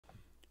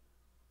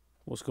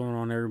What's going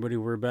on, everybody?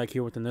 We're back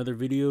here with another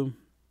video.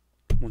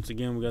 Once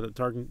again, we got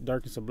the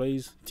Darkness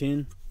Ablaze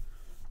tin.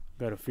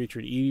 Got a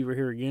featured Eevee right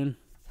here again.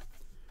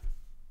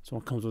 This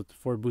one comes with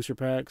 4 booster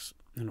packs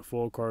and a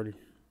full card.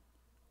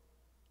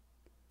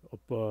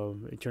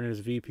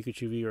 Eternatus V,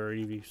 Pikachu V, or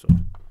Eevee. So,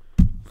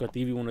 got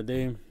the Eevee one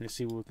today. Let's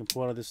see what we can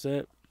pull out of this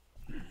set.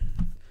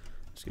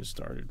 Let's get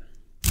started.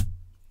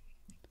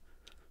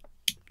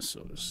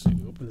 So, let's see.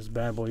 Open this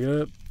bad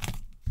boy up.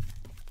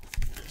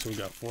 So, we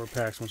got 4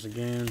 packs once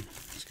again.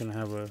 It's going to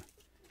have a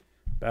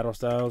Battle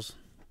Styles,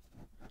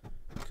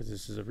 because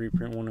this is a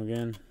reprint one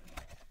again.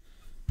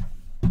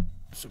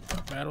 So we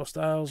got Battle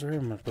Styles right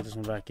here. I'm going to put this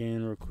one back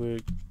in real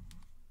quick.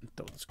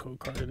 Throw this code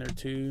card in there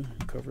too.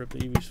 Cover up the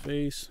Eevee's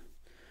face.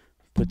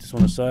 Put this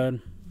one aside.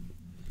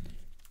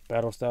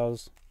 Battle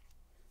Styles,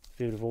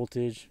 Vivid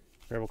Voltage,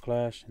 Rebel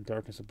Clash, and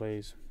Darkness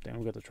Ablaze. Then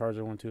we got the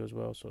Charger one too as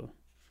well. So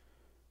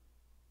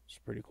it's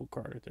a pretty cool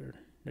card right there.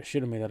 I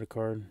should have made that a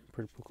card.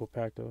 Pretty cool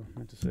pack though, I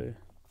meant to say.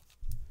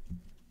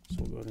 So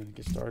we'll go ahead and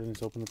get started.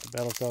 Let's open up the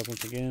Battle Styles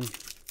once again.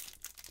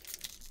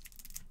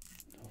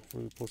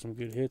 Hopefully we pull some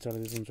good hits out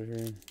of these ones right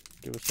here.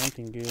 Give us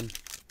something good.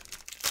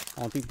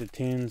 I don't think the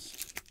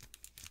tins.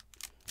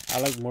 I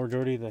like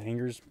majority of the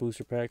hangers,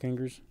 booster pack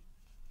hangers,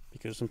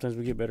 because sometimes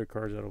we get better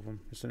cards out of them.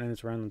 And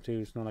it's random too.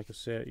 It's not like a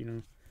set, you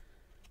know.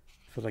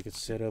 I feel like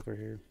it's set up right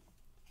here.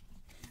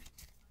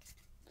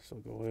 So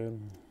go ahead.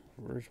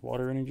 Reverse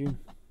Water Energy.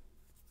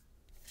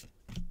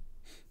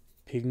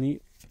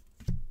 Pigneat.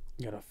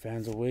 Got a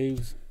Fans of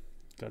Waves.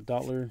 Got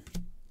Dottler.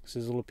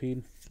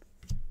 Sizzleipede.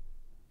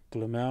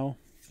 Glimau.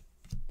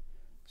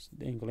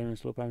 Dang, Galarian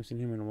Slope. I haven't seen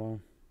him in a while.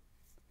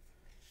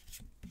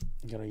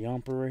 Got a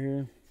Yamper right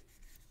here.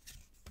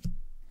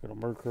 Got a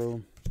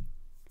Murkrow.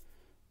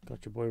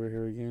 Got your boy right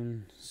here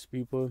again.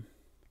 Speepa.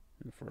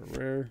 And for a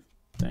rare.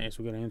 Dang,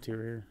 so we got an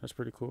anti-rare here. That's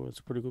pretty cool. That's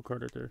a pretty cool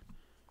card right there.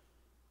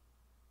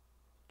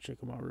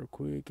 Check them out real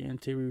quick.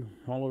 Anti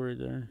hollow right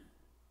there.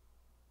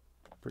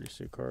 Pretty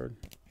sick card.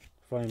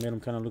 Finally made them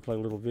kind of look like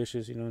a little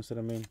vicious, you know, instead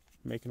of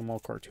making them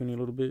all cartoony a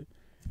little bit.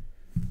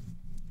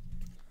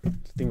 The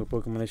thing with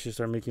Pokemon, they should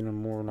start making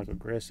them more like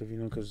aggressive, you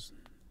know, because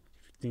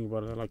think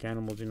about it like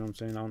animals, you know what I'm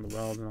saying, out in the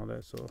wild and all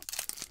that. So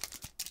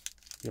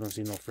you don't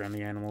see no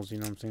friendly animals, you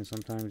know what I'm saying.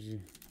 Sometimes you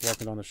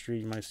walking down the street,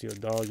 you might see a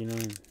dog, you know,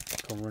 and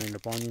come running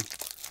upon you.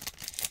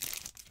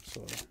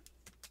 So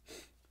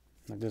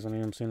like this one, you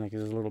know what I'm saying, like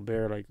this little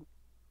bear, like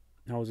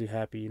how is he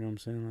happy, you know what I'm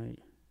saying? Like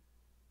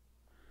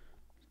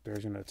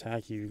bear's gonna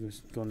attack you, you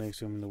just go next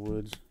to him in the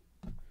woods.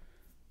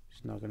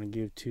 She's not gonna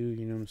give two,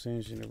 you know what I'm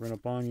saying? She's gonna run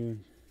up on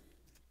you,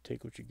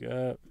 take what you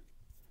got.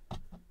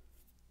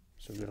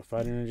 So we got a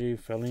Fight Energy,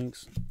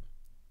 Phalanx,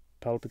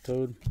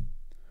 Palpitoad,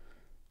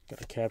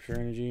 got a Capture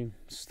Energy,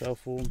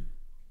 Stuffle,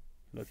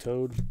 the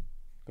Toad,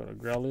 got a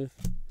Growlithe,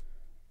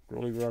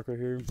 Growlithe right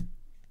here,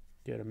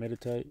 got a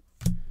Meditite,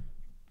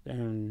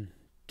 and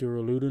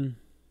Duraludon.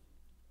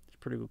 It's a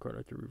pretty good card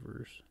at the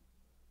reverse.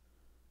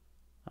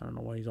 I don't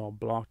know why he's all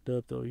blocked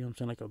up though, you know what I'm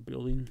saying, like a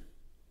building.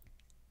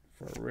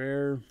 For a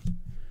rare,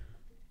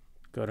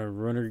 got a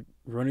Runner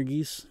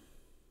Geese.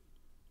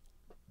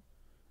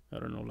 I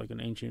don't know, like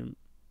an ancient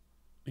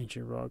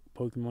rock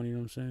Pokemon, you know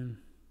what I'm saying?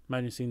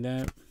 Might have seen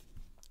that.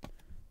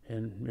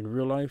 And in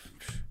real life,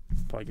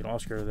 probably get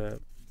Oscar of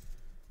that.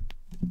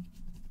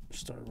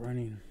 Start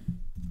running.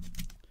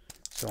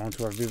 So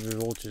onto our Vivid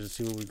Voltage. Let's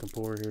see what we can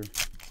pull right here.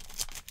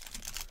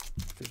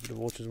 Vivid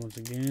Voltage once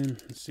again.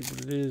 Let's see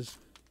what it is.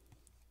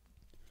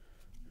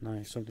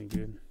 Nice, something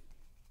good.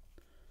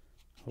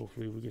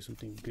 Hopefully we get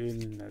something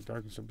good in that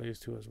Darkness Ablaze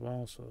too as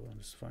well. So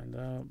let's find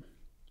out.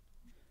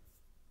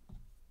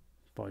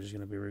 Probably just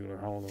gonna be a regular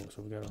hollow.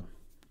 So we got a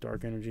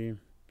Dark Energy,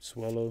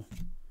 Swellow,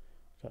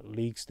 got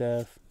League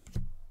Staff,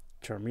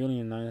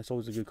 Charmeleon. Nice, that's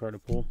always a good card to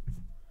pull.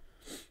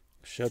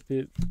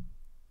 Shuppet,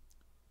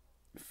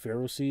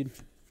 Ferroseed,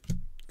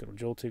 got a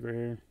Joltik right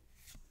here,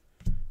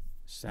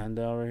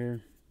 Sandile right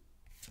here,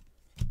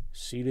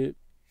 Seeded,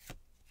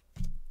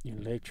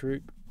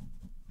 Electric,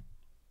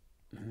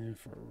 and then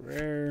for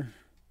rare,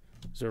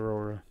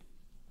 Zeraora.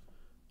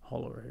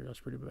 Hollow right here. That's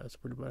pretty bad. That's a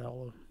pretty bad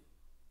hollow.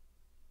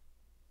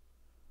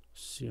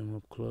 See him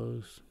up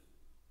close.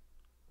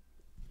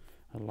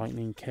 A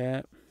Lightning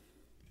Cat.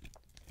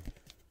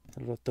 A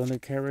little Thunder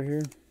Cat right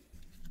here.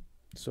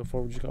 So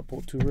far we just got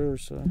pulled 2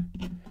 rares, so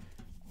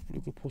we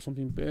could pull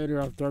something better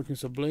out of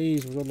Darkness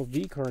Ablaze. Where's all the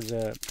V cards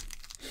at?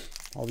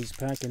 All these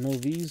packs and no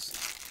V's.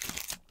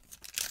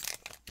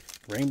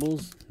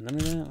 Rainbows, none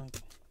of that.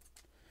 Like,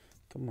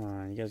 come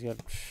on, you guys got.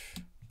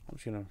 I'm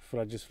just gonna feel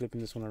like just flipping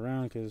this one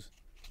around because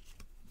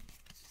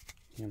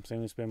you know what I'm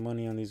saying, we spend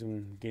money on these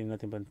and getting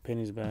nothing but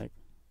pennies back.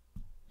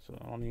 So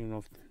I don't even know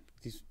if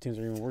these tins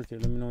are even worth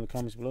it. Let me know in the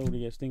comments below what do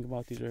you guys think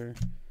about these. Are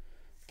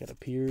got a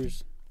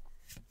Piers,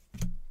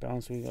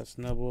 Bouncy, got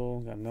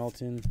Snubbull, got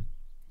Melton,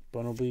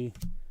 Bunnelby,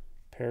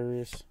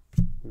 Paris,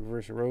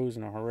 Reverse Rose,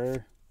 and a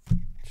Rare,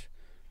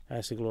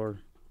 Acid Lord.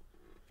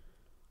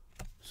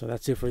 So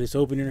that's it for this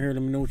opening here.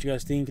 Let me know what you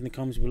guys think in the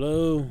comments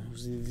below.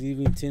 Was these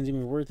Eevee tins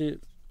even worth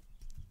it?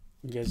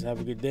 You guys have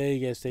a good day.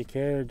 You guys take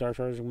care. Dark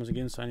Charger once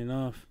again signing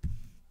off.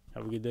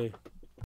 Have a good day.